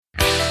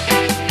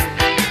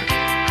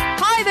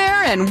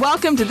and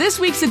welcome to this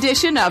week's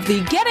edition of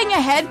the Getting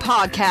Ahead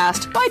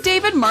podcast by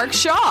David Mark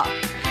Shaw,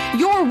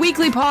 your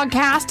weekly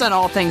podcast on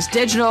all things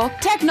digital,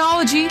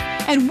 technology,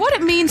 and what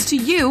it means to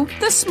you,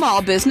 the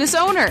small business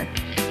owner.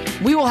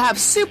 We will have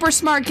super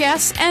smart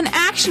guests and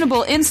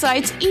actionable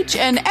insights each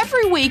and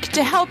every week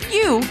to help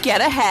you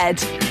get ahead.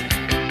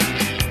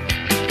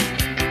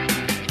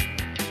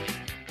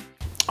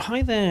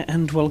 Hi there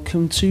and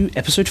welcome to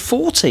episode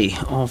 40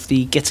 of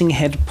the Getting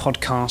Ahead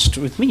podcast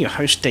with me, your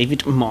host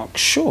David Mark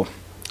Shaw.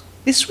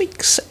 This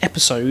week's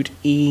episode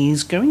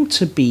is going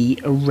to be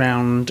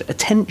around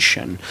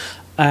attention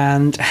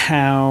and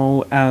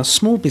how as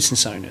small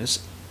business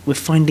owners we're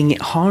finding it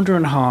harder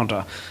and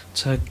harder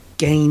to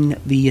gain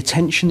the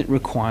attention that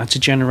required to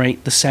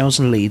generate the sales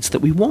and leads that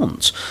we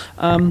want.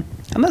 And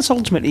that's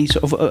ultimately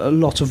sort of a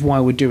lot of why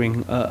we're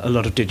doing a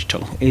lot of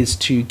digital, is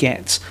to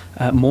get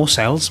more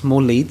sales,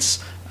 more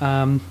leads,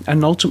 and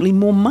ultimately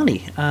more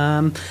money.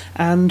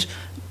 And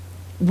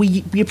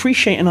we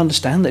appreciate and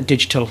understand that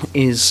digital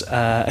is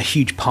a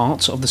huge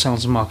part of the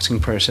sales and marketing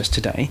process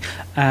today,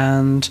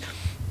 and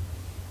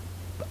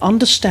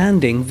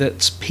understanding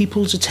that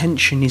people's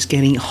attention is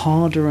getting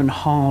harder and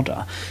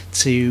harder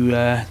to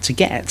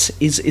get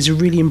is a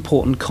really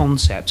important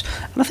concept.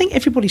 And I think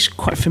everybody's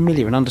quite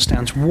familiar and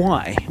understands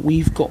why.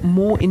 We've got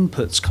more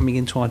inputs coming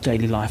into our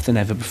daily life than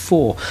ever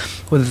before,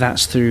 whether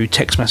that's through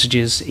text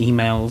messages,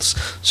 emails,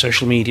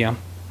 social media,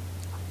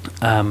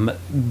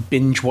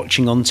 binge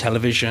watching on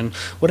television,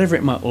 whatever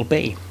it might all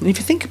be. And if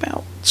you think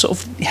about sort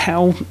of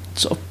how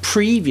sort of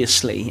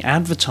previously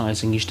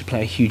advertising used to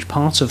play a huge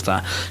part of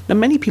that, now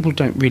many people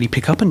don't really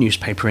pick up a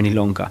newspaper any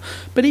longer,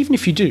 but even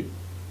if you do,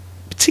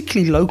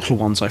 particularly local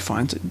ones, I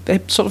find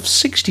they're sort of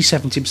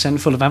 60-70%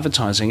 full of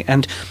advertising,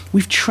 and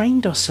we've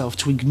trained ourselves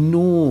to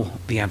ignore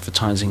the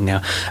advertising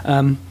now.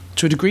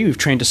 To a degree, we've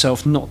trained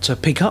ourselves not to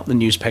pick up the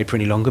newspaper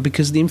any longer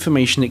because the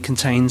information it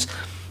contains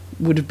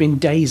would have been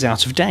days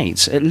out of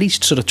date, at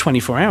least sort of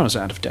 24 hours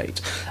out of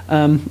date.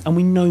 And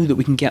we know that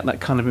we can get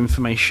that kind of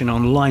information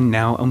online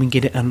now, and we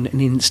get it on an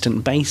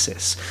instant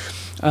basis.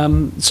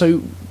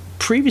 So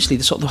previously,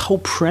 the whole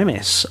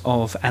premise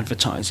of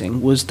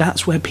advertising was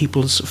that's where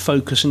people's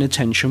focus and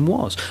attention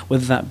was,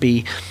 whether that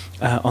be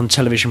on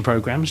television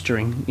programs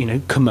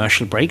during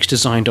commercial breaks,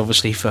 designed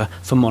obviously for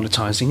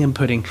monetizing and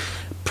putting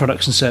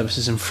products and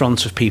services in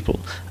front of people,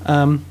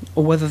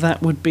 or whether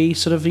that would be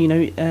sort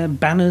of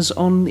banners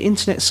on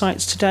internet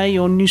sites today,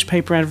 or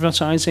newspaper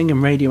advertising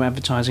and radio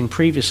advertising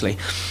previously.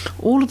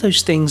 All of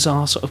those things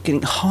are sort of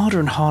getting harder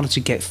and harder to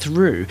get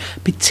through,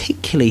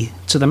 particularly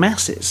to the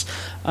masses.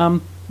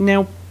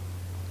 Now,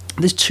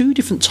 there's two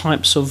different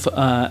types of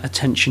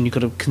attention you've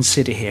got to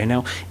consider here.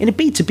 Now, in a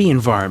B2B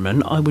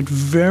environment, I would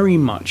very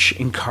much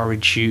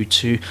encourage you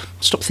to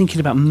stop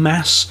thinking about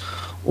mass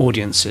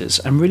audiences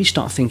and really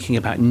start thinking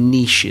about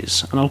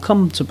niches. And I'll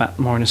come to that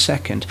more in a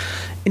second.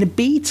 In a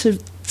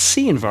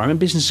B2C environment,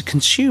 business to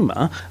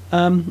consumer,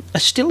 I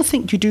still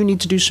think you do need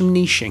to do some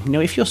niching. Now,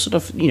 if you're sort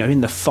of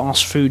in the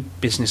fast food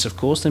business, of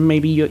course, then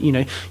maybe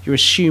you're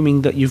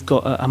assuming that you've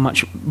got a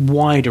much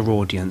wider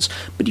audience.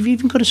 But you've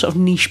even got to sort of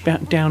niche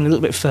back down a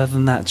little bit further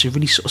than that to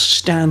really sort of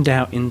stand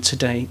out in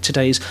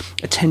today's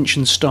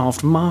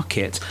attention-starved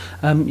market.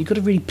 You've got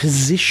to really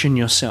position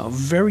yourself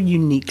very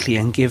uniquely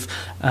and give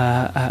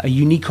a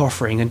unique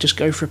offering, and just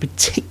go for a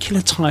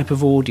particular type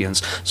of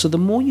audience. So the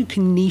more you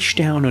can niche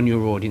down on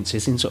your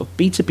audiences in sort of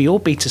B2B or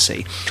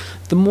B2C,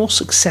 the more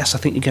success I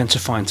think you're going to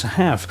find to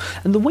have.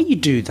 And the way you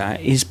do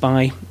that is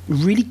by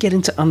really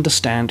getting to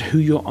understand who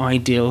your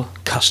ideal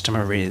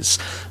customer is.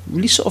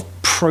 Really sort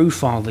of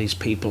profile these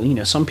people.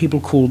 Some people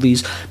call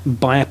these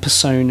buyer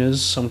personas,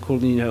 some call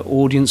them,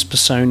 audience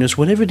personas,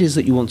 whatever it is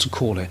that you want to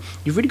call it.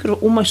 You've really got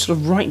to almost sort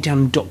of write down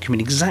and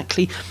document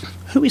exactly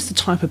who is the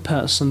type of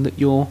person that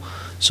you're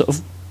sort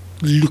of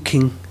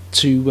looking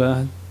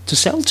to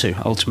sell to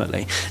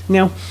ultimately.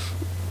 Now,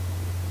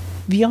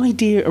 the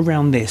idea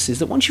around this is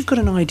that once you've got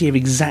an idea of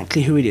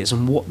exactly who it is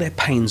and what their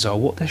pains are,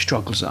 what their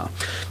struggles are,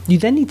 you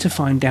then need to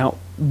find out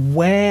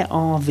where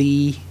are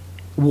the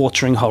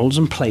watering holes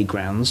and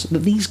playgrounds that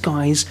these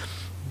guys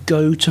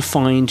go to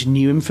find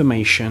new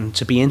information,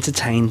 to be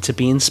entertained, to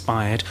be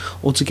inspired,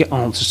 or to get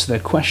answers to their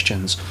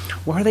questions.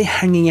 Where are they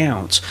hanging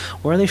out?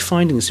 Where are they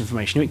finding this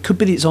information? It could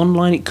be that it's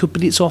online, it could be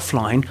that it's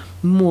offline.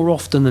 More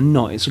often than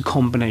not, it's a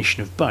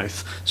combination of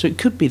both. So it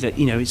could be that,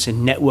 it's in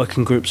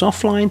networking groups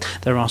offline,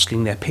 they're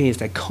asking their peers,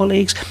 their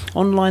colleagues.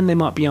 Online, they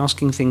might be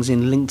asking things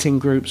in LinkedIn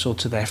groups or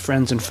to their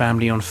friends and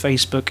family on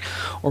Facebook,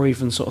 or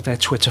even sort of their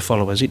Twitter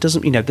followers. It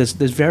doesn't, there's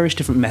various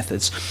different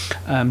methods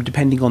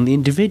depending on the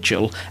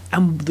individual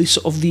and the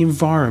sort of the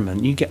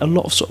environment. You get a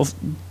lot of sort of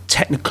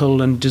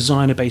technical and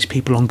designer-based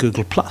people on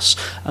Google+,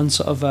 and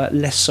sort of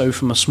less so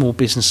from a small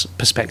business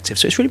perspective.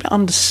 So it's really about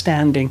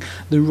understanding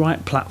the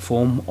right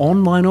platform,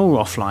 online or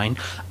offline,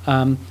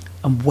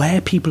 and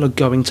where people are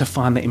going to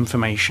find that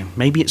information.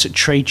 Maybe it's at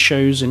trade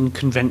shows and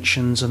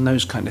conventions and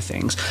those kind of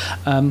things.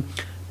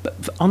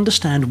 but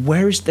understand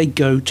where is they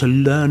go to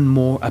learn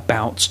more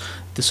about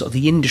the sort of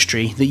the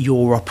industry that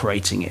you're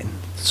operating in.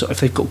 So if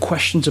they've got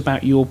questions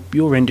about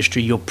your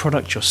industry, your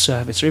product, your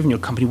service, or even your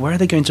company, where are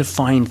they going to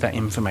find that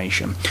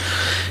information?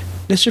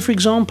 Let's say, for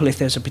example, if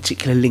there's a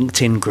particular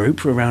LinkedIn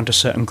group around a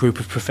certain group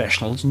of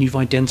professionals and you've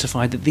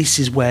identified that this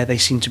is where they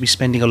seem to be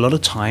spending a lot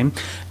of time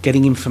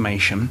getting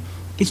information,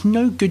 it's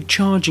no good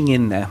charging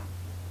in there,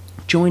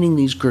 joining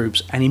these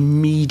groups and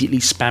immediately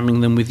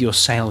spamming them with your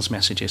sales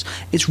messages.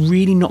 It's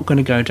really not going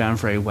to go down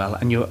very well,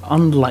 and you're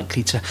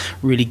unlikely to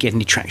really get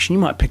any traction. You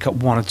might pick up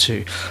one or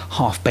two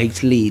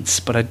half-baked leads,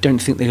 but I don't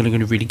think they're going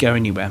to really go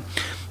anywhere.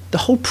 The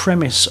whole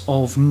premise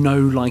of know,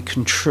 like,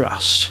 and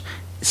trust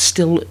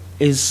still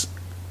is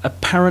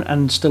apparent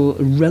and still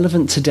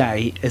relevant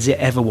today as it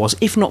ever was,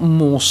 if not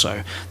more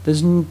so.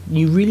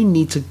 You really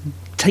need to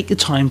take the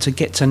time to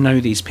get to know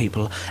these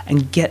people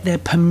and get their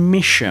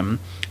permission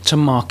to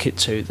market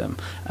to them.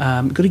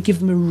 You've got to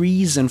give them a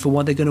reason for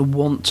why they're going to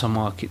want to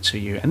market to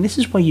you. And this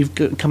is where you've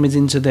come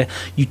into the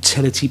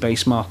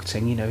utility-based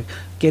marketing,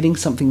 getting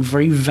something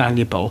very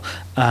valuable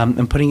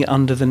and putting it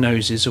under the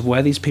noses of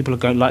where these people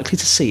are likely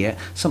to see it,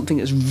 something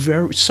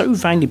that's so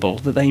valuable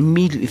that they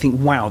immediately think,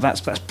 wow, that's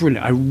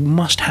brilliant. I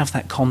must have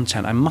that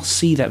content. I must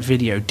see that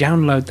video,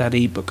 download that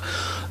ebook,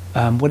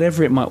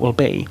 whatever it might well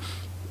be.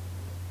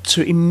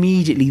 To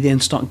immediately then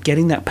start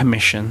getting that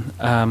permission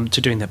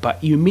to doing that.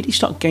 But you immediately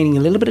start gaining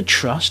a little bit of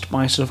trust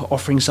by sort of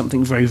offering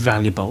something very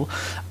valuable,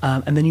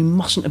 and then you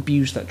mustn't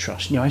abuse that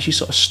trust. As you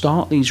sort of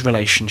start these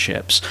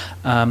relationships,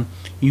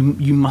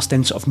 you must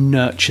then sort of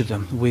nurture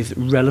them with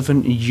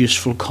relevant and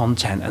useful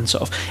content and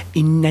sort of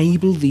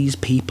enable these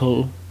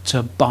people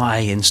to buy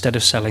instead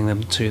of selling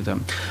them to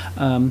them.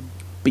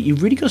 But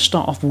you've really got to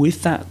start off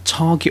with that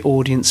target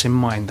audience in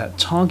mind, that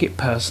target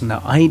person,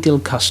 that ideal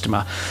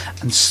customer,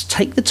 and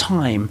take the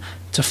time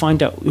to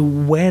find out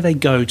where they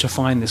go to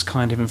find this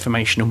kind of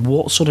information and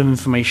what sort of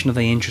information are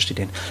they interested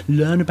in.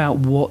 Learn about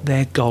what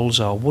their goals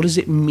are. What does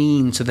it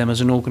mean to them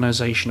as an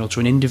organisation or to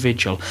an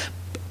individual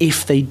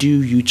if they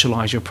do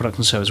utilise your product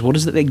and service? What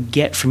is it they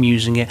get from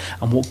using it,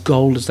 and what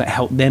goal does that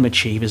help them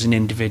achieve as an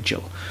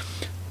individual?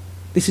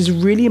 This is a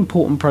really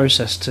important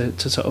process to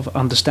sort of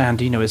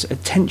understand, as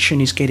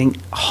attention is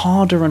getting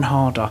harder and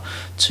harder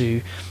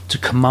to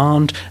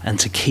command and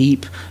to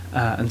keep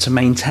and to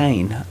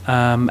maintain.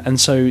 And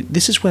so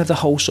this is where the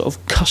whole sort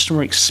of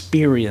customer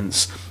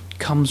experience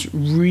comes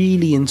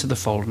really into the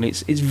fold, and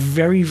it's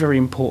very, very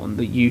important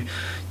that you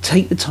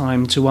take the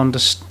time to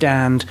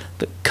understand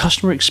that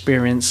customer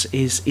experience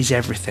is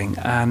everything,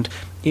 and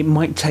it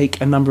might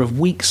take a number of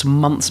weeks,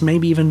 months,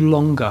 maybe even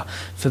longer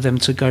for them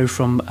to go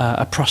from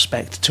a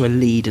prospect to a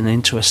lead and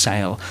into a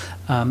sale.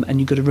 And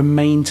you've got to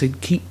remain to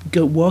keep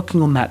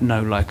working on that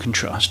know, like, and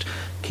trust.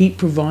 Keep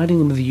providing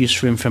them with the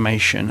useful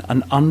information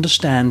and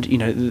understand,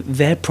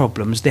 their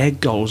problems, their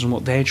goals, and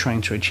what they're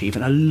trying to achieve,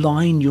 and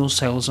align your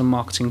sales and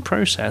marketing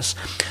process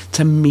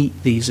to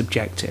meet these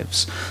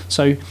objectives.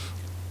 So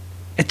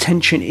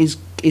attention is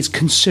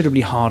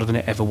considerably harder than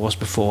it ever was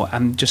before,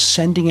 and just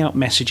sending out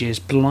messages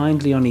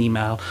blindly on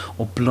email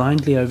or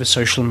blindly over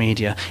social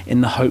media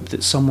in the hope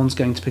that someone's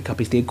going to pick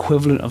up is the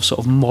equivalent of sort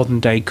of modern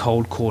day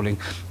cold calling.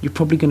 You're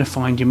probably going to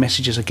find your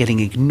messages are getting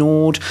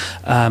ignored,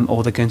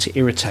 or they're going to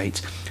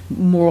irritate.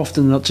 More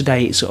often than not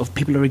today, it's sort of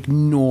people are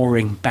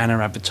ignoring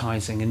banner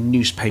advertising and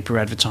newspaper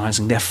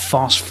advertising. They're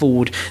fast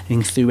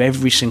forwarding through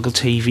every single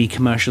TV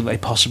commercial that they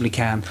possibly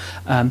can.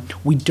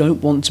 We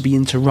don't want to be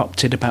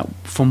interrupted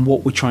from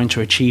what we're trying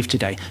to achieve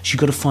today. So you've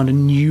got to find a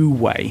new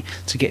way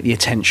to get the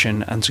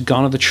attention and to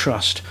garner the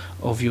trust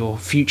of your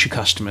future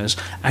customers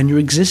and your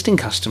existing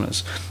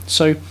customers.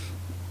 So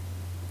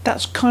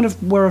that's kind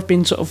of where I've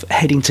been sort of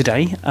heading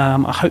today.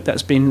 I hope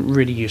that's been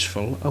really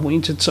useful. I want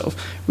you to sort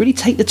of really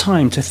take the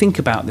time to think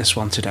about this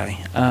one today.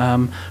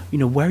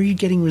 Where are you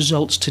getting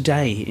results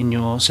today in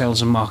your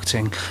sales and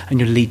marketing and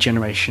your lead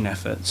generation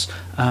efforts?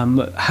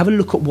 Have a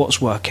look at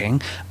what's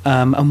working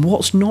and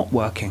what's not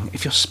working.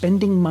 If you're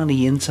spending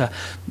money into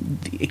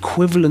the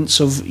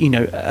equivalents of,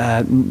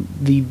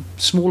 the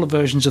smaller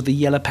versions of the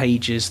Yellow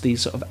Pages,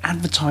 these sort of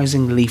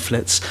advertising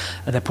leaflets,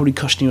 they're probably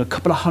costing you a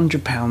couple of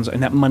 £100,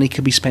 and that money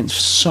could be spent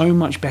so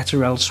much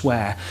better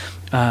elsewhere.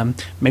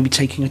 Maybe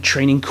taking a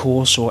training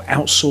course or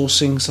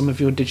outsourcing some of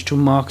your digital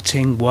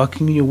marketing,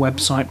 working on your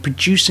website,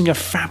 producing a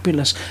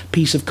fabulous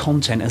piece of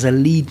content as a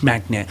lead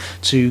magnet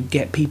to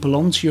get people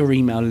onto your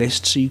email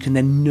list so you can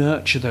then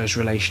nurture those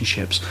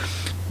relationships.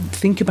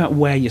 Think about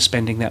where you're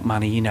spending that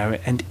money,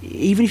 and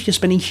even if you're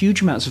spending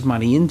huge amounts of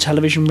money in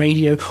television,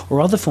 radio, or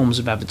other forms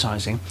of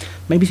advertising,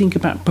 maybe think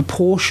about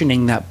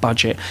proportioning that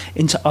budget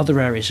into other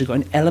areas. You've got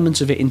an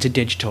element of it into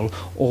digital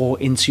or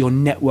into your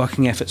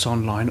networking efforts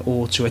online,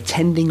 or to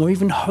attending or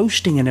even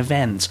hosting an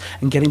event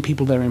and getting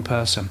people there in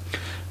person.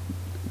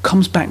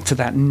 Comes back to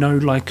that know,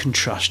 like, and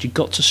trust. You've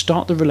got to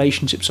start the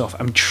relationships off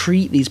and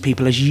treat these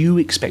people as you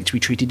expect to be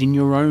treated in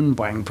your own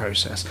buying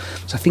process.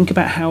 So think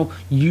about how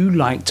you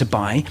like to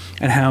buy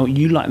and how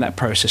you like that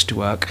process to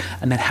work,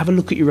 and then have a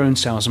look at your own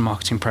sales and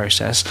marketing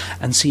process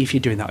and see if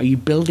you're doing that. Are you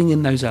building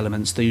in those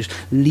elements, those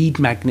lead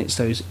magnets,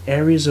 those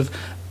areas of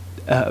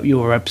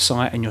your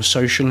website and your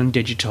social and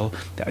digital,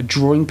 that are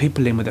drawing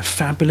people in with a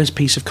fabulous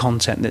piece of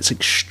content that's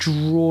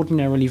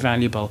extraordinarily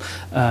valuable,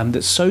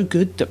 that's so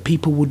good that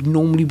people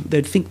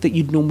they'd think that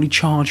you'd normally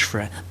charge for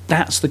it.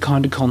 That's the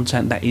kind of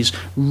content that is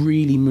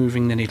really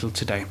moving the needle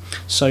today.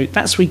 So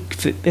that's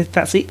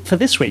it for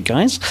this week,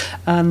 guys,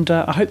 and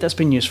I hope that's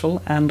been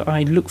useful, and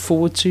I look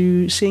forward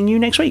to seeing you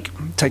next week.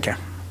 Take care.